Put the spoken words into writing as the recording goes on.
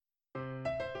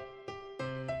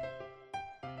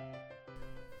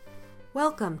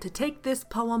Welcome to Take This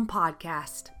Poem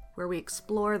podcast, where we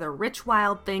explore the rich,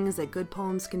 wild things that good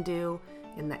poems can do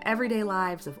in the everyday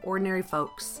lives of ordinary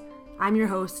folks. I'm your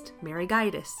host, Mary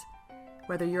Gaitis.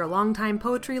 Whether you're a longtime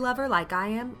poetry lover like I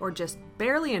am, or just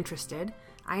barely interested,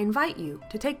 I invite you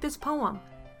to take this poem.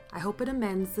 I hope it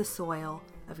amends the soil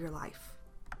of your life.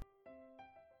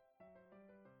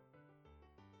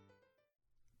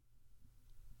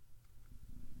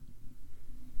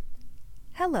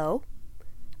 Hello.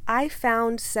 I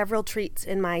found several treats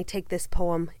in my Take This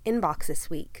Poem inbox this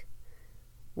week.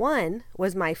 One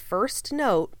was my first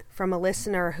note from a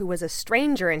listener who was a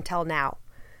stranger until now.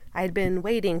 I had been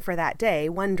waiting for that day,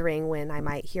 wondering when I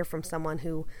might hear from someone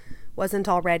who wasn't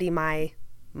already my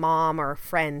mom or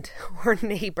friend or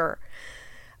neighbor.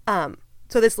 So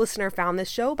this listener found this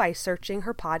show by searching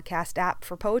her podcast app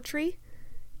for poetry,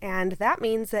 and that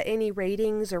means that any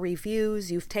ratings or reviews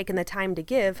you've taken the time to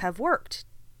give have worked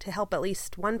to help at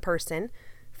least one person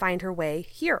find her way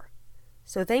here.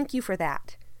 So thank you for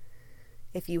that.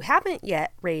 If you haven't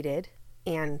yet rated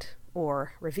and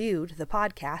or reviewed the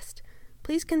podcast,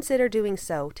 please consider doing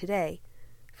so today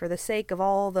for the sake of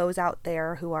all those out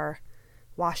there who are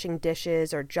washing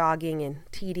dishes or jogging in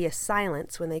tedious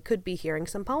silence when they could be hearing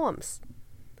some poems.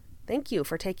 Thank you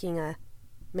for taking a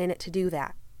minute to do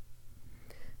that.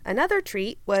 Another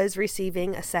treat was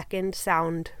receiving a second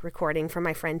sound recording from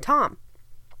my friend Tom.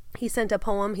 He sent a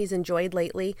poem he's enjoyed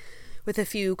lately with a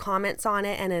few comments on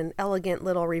it and an elegant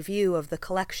little review of the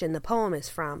collection the poem is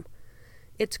from.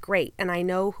 It's great, and I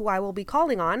know who I will be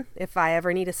calling on if I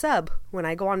ever need a sub when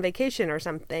I go on vacation or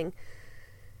something.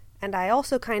 And I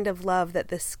also kind of love that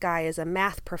this guy is a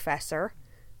math professor.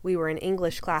 We were in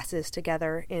English classes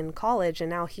together in college, and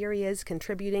now here he is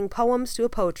contributing poems to a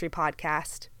poetry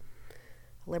podcast.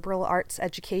 Liberal arts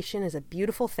education is a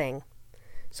beautiful thing.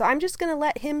 So I'm just going to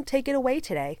let him take it away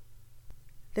today.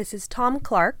 This is Tom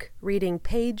Clark reading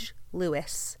Paige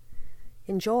Lewis.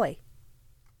 Enjoy.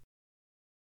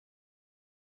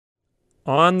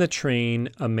 On the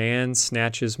Train, a Man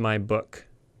Snatches My Book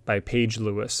by Paige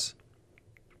Lewis.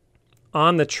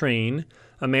 On the train,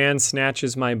 a man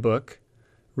snatches my book,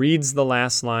 reads the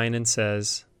last line and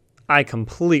says, "I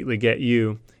completely get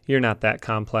you. You're not that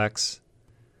complex."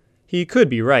 He could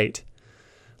be right.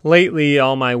 Lately,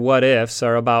 all my what-ifs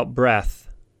are about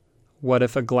breath. What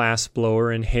if a glass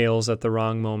blower inhales at the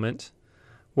wrong moment?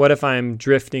 What if I'm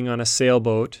drifting on a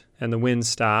sailboat and the wind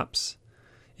stops?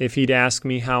 If he'd ask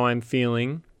me how I'm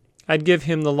feeling, I'd give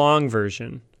him the long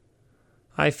version.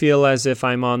 I feel as if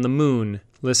I'm on the moon,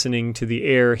 listening to the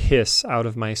air hiss out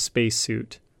of my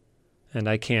spacesuit, and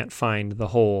I can't find the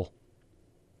hole.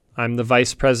 I'm the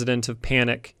vice president of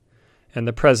panic, and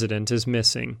the president is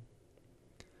missing.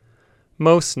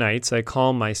 Most nights I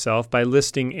calm myself by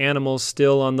listing animals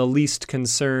still on the least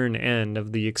concern end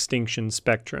of the extinction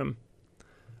spectrum.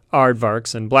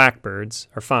 Aardvarks and blackbirds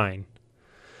are fine.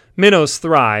 Minnows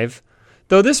thrive,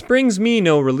 though this brings me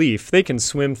no relief. They can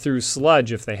swim through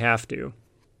sludge if they have to.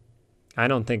 I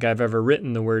don't think I've ever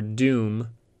written the word doom,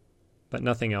 but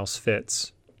nothing else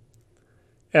fits.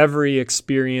 Every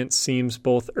experience seems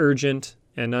both urgent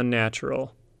and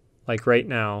unnatural, like right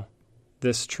now.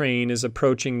 This train is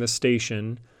approaching the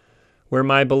station where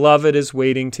my beloved is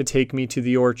waiting to take me to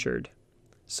the orchard,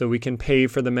 so we can pay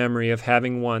for the memory of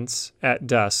having once, at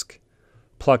dusk,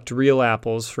 plucked real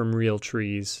apples from real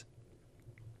trees.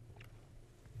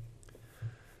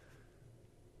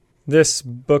 This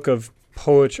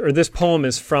poem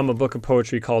is from a book of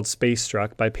poetry called Space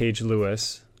Struck by Paige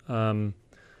Lewis. I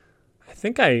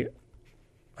think I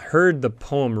heard the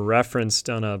poem referenced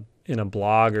in a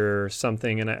blog or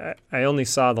something, and I only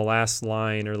saw the last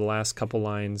line or the last couple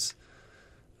lines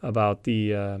about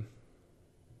the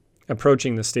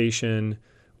approaching the station,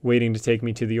 waiting to take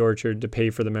me to the orchard to pay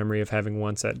for the memory of having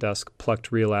once at dusk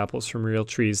plucked real apples from real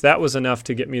trees. That was enough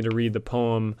to get me to read the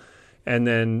poem, and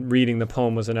then reading the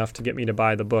poem was enough to get me to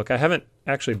buy the book. I haven't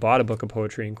actually bought a book of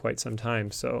poetry in quite some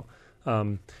time, so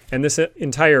and this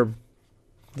entire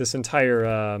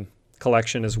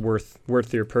collection is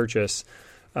worth your purchase.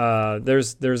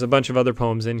 There's a bunch of other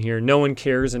poems in here. No One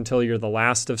Cares Until You're the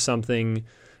Last of Something,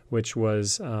 which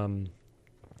was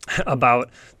about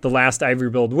the last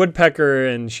ivory-billed woodpecker,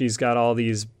 and she's got all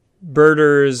these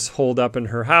birders holed up in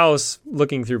her house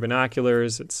looking through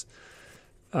binoculars. It's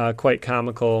quite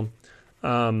comical.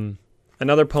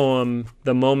 Another poem,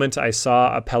 The Moment I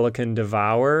Saw a Pelican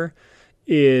Devour,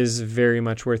 is very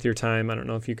much worth your time. I don't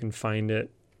know if you can find it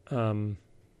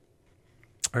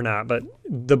or not, but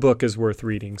the book is worth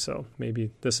reading, so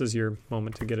maybe this is your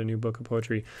moment to get a new book of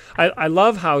poetry. I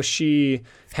love how she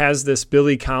has this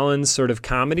Billy Collins sort of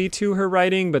comedy to her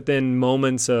writing, but then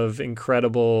moments of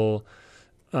incredible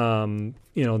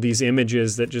these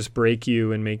images that just break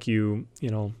you and make you,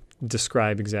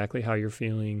 describe exactly how you're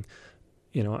feeling.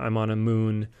 I'm on a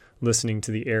moon listening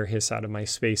to the air hiss out of my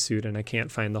spacesuit and I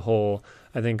can't find the hole.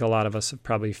 I think a lot of us have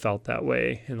probably felt that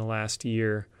way in the last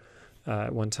year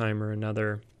at one time or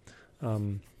another.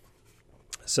 Paige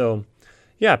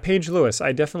Lewis,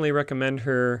 I definitely recommend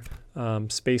her.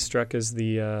 Space Struck is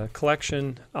the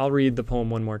collection. I'll read the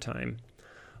poem one more time.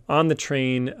 On the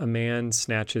train, a man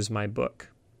snatches my book.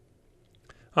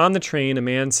 On the train, a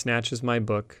man snatches my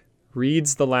book,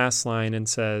 reads the last line and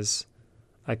says,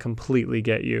 I completely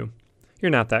get you.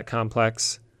 You're not that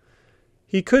complex.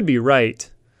 He could be right.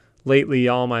 Lately,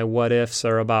 all my what-ifs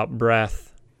are about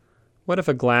breath. What if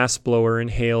a glassblower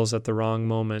inhales at the wrong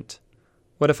moment?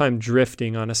 What if I'm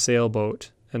drifting on a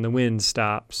sailboat and the wind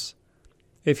stops?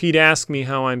 If he'd ask me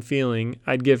how I'm feeling,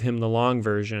 I'd give him the long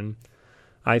version.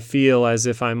 I feel as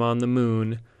if I'm on the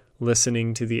moon,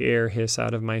 listening to the air hiss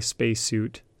out of my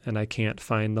spacesuit, and I can't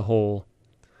find the hole.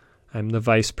 I'm the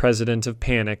vice president of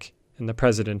panic, and the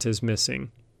president is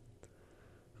missing.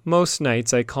 Most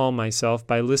nights I calm myself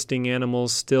by listing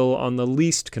animals still on the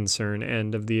least concern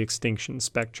end of the extinction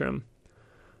spectrum.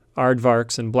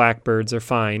 Aardvarks and blackbirds are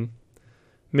fine.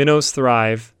 Minnows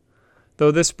thrive,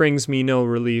 though this brings me no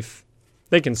relief.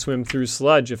 They can swim through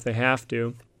sludge if they have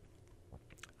to.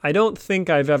 I don't think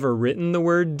I've ever written the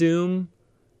word doom,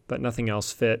 but nothing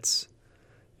else fits.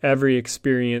 Every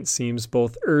experience seems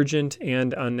both urgent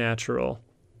and unnatural.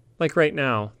 Like right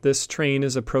now, this train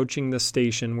is approaching the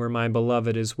station where my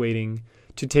beloved is waiting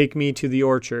to take me to the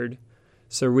orchard,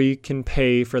 so we can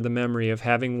pay for the memory of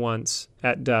having once,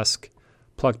 at dusk,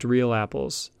 plucked real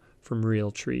apples from real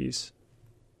trees.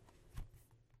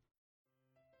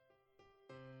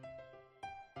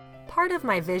 Part of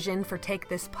my vision for Take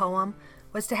This Poem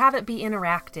was to have it be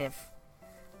interactive.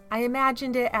 I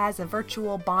imagined it as a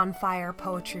virtual bonfire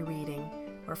poetry reading,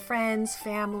 where friends,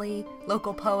 family,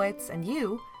 local poets, and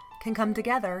you can come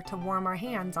together to warm our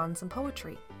hands on some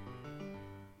poetry.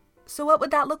 So what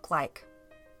would that look like?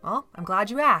 Well, I'm glad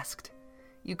you asked.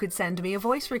 You could send me a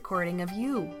voice recording of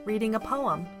you reading a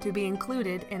poem to be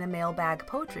included in a mailbag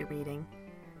poetry reading.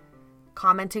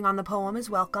 Commenting on the poem is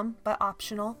welcome, but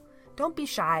optional. Don't be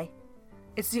shy.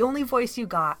 It's the only voice you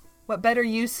got. What better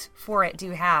use for it do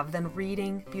you have than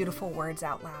reading beautiful words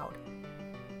out loud?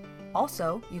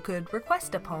 Also, you could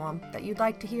request a poem that you'd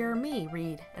like to hear me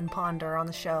read and ponder on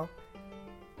the show.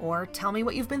 Or tell me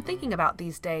what you've been thinking about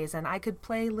these days, and I could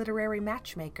play literary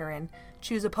matchmaker and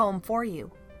choose a poem for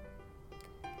you.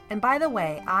 And by the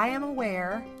way, I am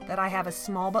aware that I have a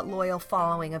small but loyal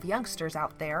following of youngsters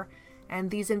out there, and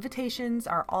these invitations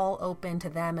are all open to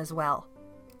them as well.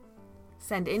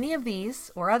 Send any of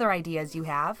these or other ideas you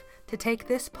have to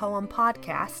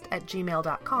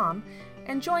takethispoempodcast@gmail.com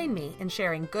and join me in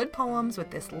sharing good poems with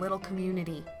this little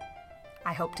community.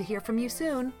 I hope to hear from you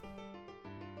soon.